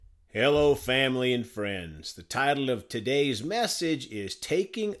Hello, family and friends. The title of today's message is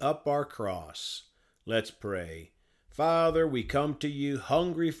Taking Up Our Cross. Let's pray. Father, we come to you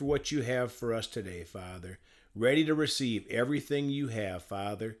hungry for what you have for us today, Father. Ready to receive everything you have,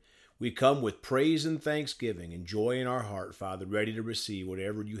 Father. We come with praise and thanksgiving and joy in our heart, Father, ready to receive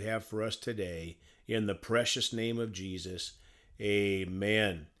whatever you have for us today. In the precious name of Jesus,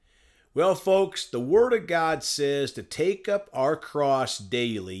 amen. Well, folks, the Word of God says to take up our cross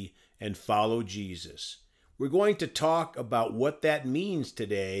daily and follow Jesus. We're going to talk about what that means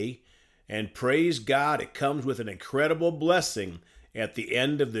today, and praise God, it comes with an incredible blessing at the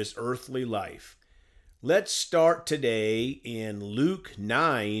end of this earthly life. Let's start today in Luke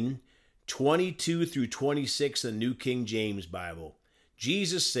 9:22 through 26, the New King James Bible.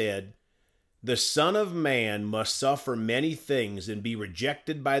 Jesus said, "The Son of Man must suffer many things and be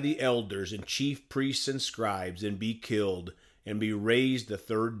rejected by the elders and chief priests and scribes and be killed and be raised the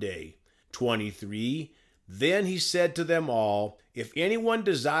third day." 23, Then he said to them all, "If anyone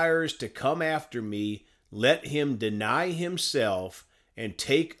desires to come after me, let him deny himself and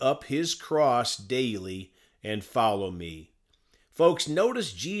take up his cross daily and follow me." Folks,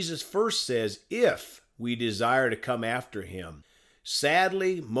 notice Jesus first says, if we desire to come after him.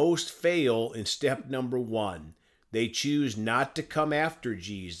 Sadly, most fail in step number 1. They choose not to come after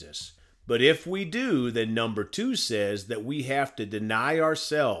Jesus. But if we do, then number 2 says that we have to deny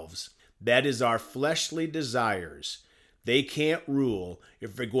ourselves. That is our fleshly desires. They can't rule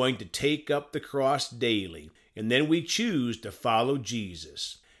if we're going to take up the cross daily. And then we choose to follow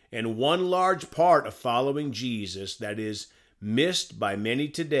Jesus. And one large part of following Jesus that is missed by many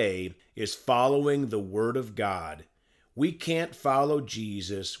today is following the Word of God. We can't follow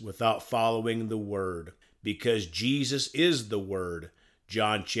Jesus without following the Word, because Jesus is the Word.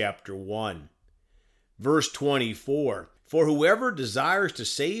 John chapter 1. Verse 24, "For whoever desires to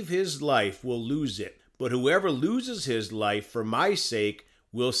save his life will lose it, but whoever loses his life for my sake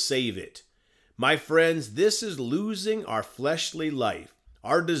will save it." My friends, this is losing our fleshly life,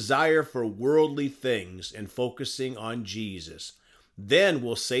 our desire for worldly things, and focusing on Jesus. Then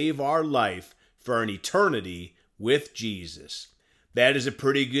we'll save our life for an eternity with Jesus. That is a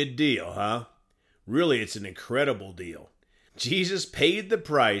pretty good deal, huh? Really, it's an incredible deal. Jesus paid the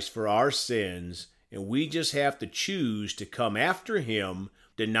price for our sins, and we just have to choose to come after him,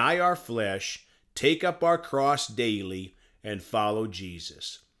 deny our flesh, take up our cross daily, and follow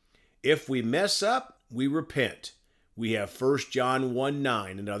Jesus. If we mess up, we repent. We have 1 John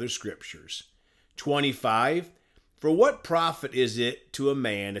 1:9 and other scriptures. 25, "For what profit is it to a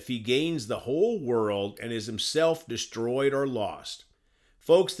man if he gains the whole world and is himself destroyed or lost?"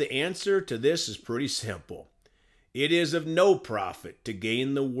 Folks, the answer to this is pretty simple. It is of no profit to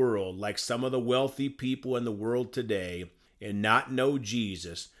gain the world like some of the wealthy people in the world today and not know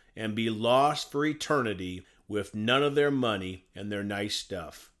Jesus and be lost for eternity with none of their money and their nice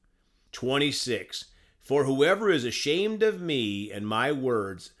stuff. 26, "For whoever is ashamed of me and my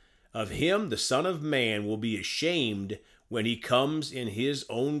words, of him the Son of Man will be ashamed when he comes in his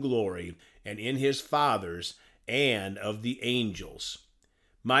own glory and in his Father's and of the angels."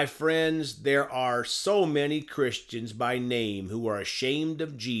 My friends, there are so many Christians by name who are ashamed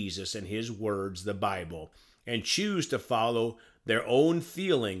of Jesus and his words, the Bible, and choose to follow their own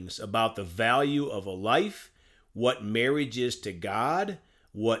feelings about the value of a life, what marriage is to God,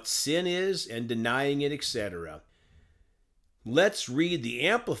 what sin is, and denying it, etc. Let's read the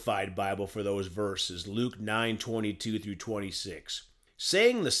Amplified Bible for those verses, Luke 9:22 through 26.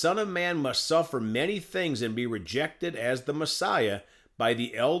 "Saying the Son of Man must suffer many things and be rejected as the Messiah by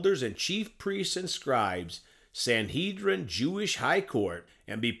the elders and chief priests and scribes, Sanhedrin, Jewish high court,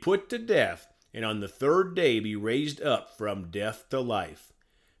 and be put to death, and on the third day be raised up from death to life."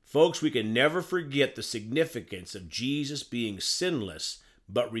 Folks, we can never forget the significance of Jesus being sinless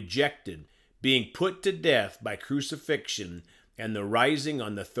but rejected, being put to death by crucifixion, and the rising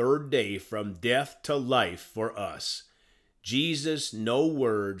on the third day from death to life for us. Jesus, no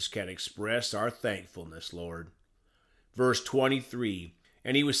words can express our thankfulness, Lord. Verse 23,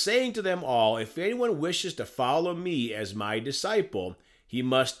 "And he was saying to them all, if anyone wishes to follow me as my disciple, he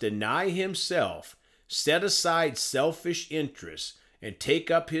must deny himself, set aside selfish interests, and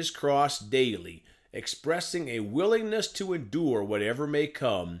take up his cross daily, expressing a willingness to endure whatever may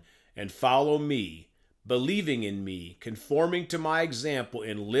come, and follow me, believing in me, conforming to my example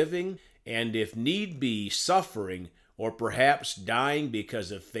in living, and if need be, suffering, or perhaps dying because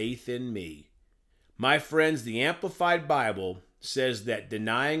of faith in me." My friends, the Amplified Bible says that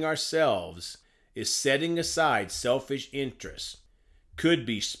denying ourselves is setting aside selfish interests. Could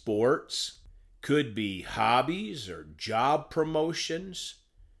be sports, could be hobbies or job promotions.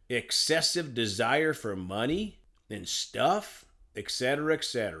 excessive desire for money and stuff, etc.,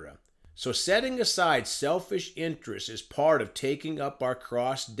 etc. So setting aside selfish interests is part of taking up our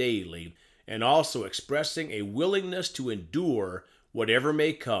cross daily and also expressing a willingness to endure whatever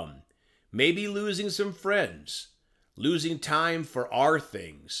may come. Maybe losing some friends, losing time for our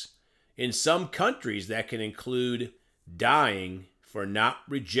things. In some countries, that can include dying for not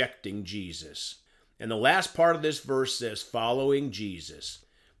rejecting Jesus. And the last part of this verse says, following Jesus.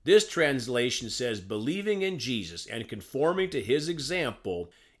 This translation says, believing in Jesus and conforming to his example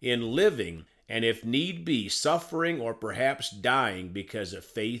in living, and if need be, suffering or perhaps dying because of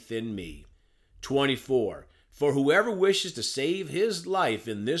faith in me. 24. For whoever wishes to save his life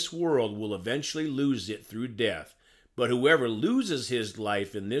in this world will eventually lose it through death. But whoever loses his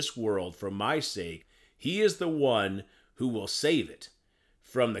life in this world for my sake, he is the one who will save it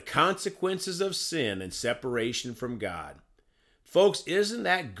from the consequences of sin and separation from God. Folks, isn't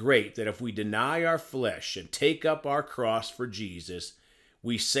that great that if we deny our flesh and take up our cross for Jesus,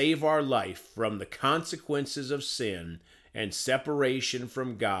 we save our life from the consequences of sin and separation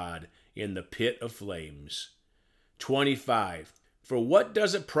from God in the pit of flames? 25. For what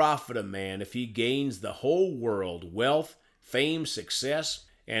does it profit a man if he gains the whole world, wealth, fame, success,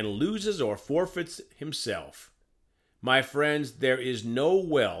 and loses or forfeits himself? My friends, there is no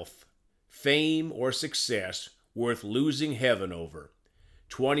wealth, fame, or success worth losing heaven over.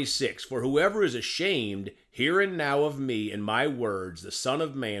 26. For whoever is ashamed here and now of me and my words, the Son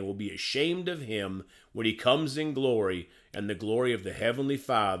of Man will be ashamed of him when he comes in glory and the glory of the Heavenly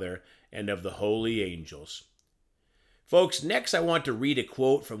Father and of the holy angels. Folks, next I want to read a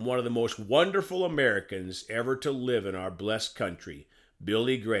quote from one of the most wonderful Americans ever to live in our blessed country,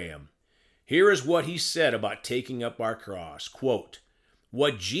 Billy Graham. Here is what he said about taking up our cross. Quote,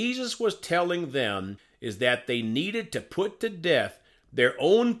 what Jesus was telling them is that they needed to put to death their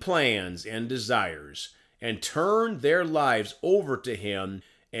own plans and desires and turn their lives over to him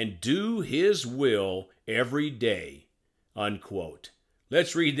and do his will every day. Unquote.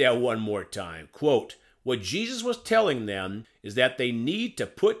 Let's read that one more time. Quote, what Jesus was telling them is that they need to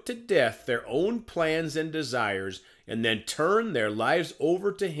put to death their own plans and desires and then turn their lives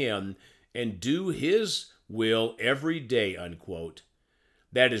over to him and do his will every day, unquote.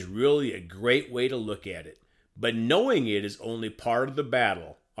 That is really a great way to look at it. But knowing it is only part of the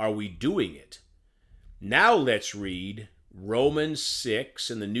battle. Are we doing it? Now let's read Romans 6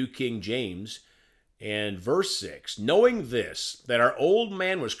 in the New King James and verse 6. Knowing this, that our old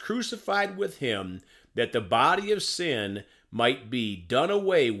man was crucified with him, that the body of sin might be done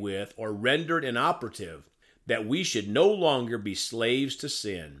away with or rendered inoperative, that we should no longer be slaves to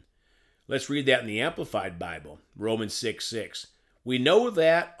sin. Let's read that in the Amplified Bible, Romans 6:6. We know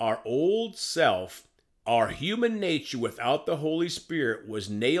that our old self, our human nature without the Holy Spirit, was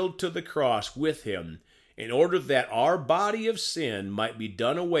nailed to the cross with him in order that our body of sin might be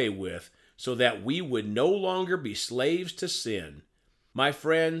done away with so that we would no longer be slaves to sin. My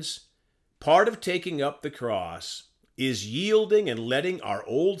friends, part of taking up the cross is yielding and letting our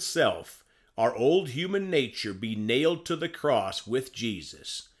old self, our old human nature, be nailed to the cross with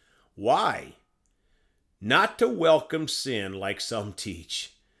Jesus. Why? Not to welcome sin like some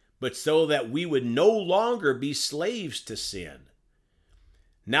teach, but so that we would no longer be slaves to sin.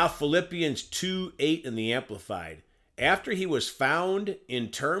 Now Philippians 2:8 in the Amplified. After he was found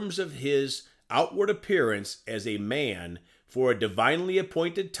in terms of his outward appearance as a man for a divinely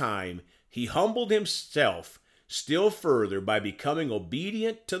appointed time, he humbled himself still further by becoming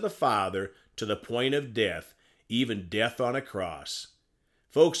obedient to the Father to the point of death, even death on a cross.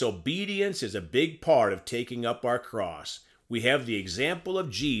 Folks, obedience is a big part of taking up our cross. We have the example of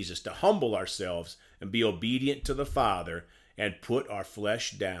Jesus to humble ourselves and be obedient to the Father and put our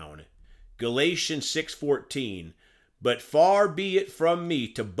flesh down. Galatians 6:14. But far be it from me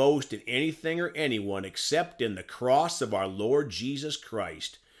to boast in anything or anyone except in the cross of our Lord Jesus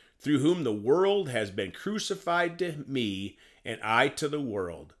Christ, through whom the world has been crucified to me and I to the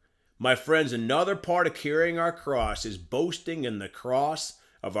world. My friends, another part of carrying our cross is boasting in the cross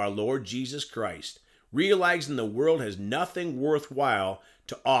of our Lord Jesus Christ, realizing the world has nothing worthwhile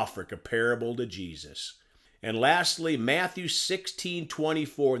to offer comparable to Jesus. And lastly, Matthew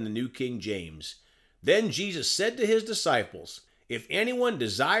 16:24 in the New King James. Then Jesus said to his disciples, if anyone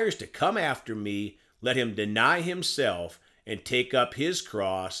desires to come after me, let him deny himself and take up his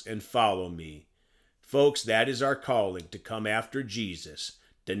cross and follow me. Folks, that is our calling, to come after Jesus,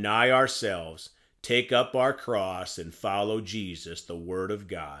 deny ourselves, take up our cross, and follow Jesus, the Word of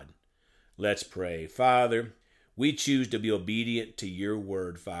God. Let's pray. Father, we choose to be obedient to your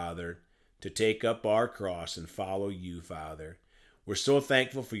word, Father, to take up our cross and follow you, Father. We're so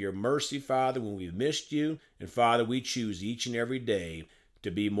thankful for your mercy, Father, when we've missed you. And Father, we choose each and every day to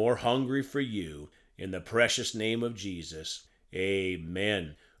be more hungry for you. In the precious name of Jesus,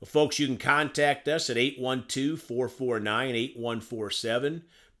 amen. Well, folks, you can contact us at 812-449-8147.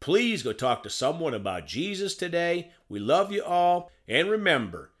 Please go talk to someone about Jesus today. We love you all. And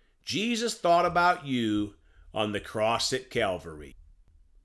remember, Jesus thought about you on the cross at Calvary.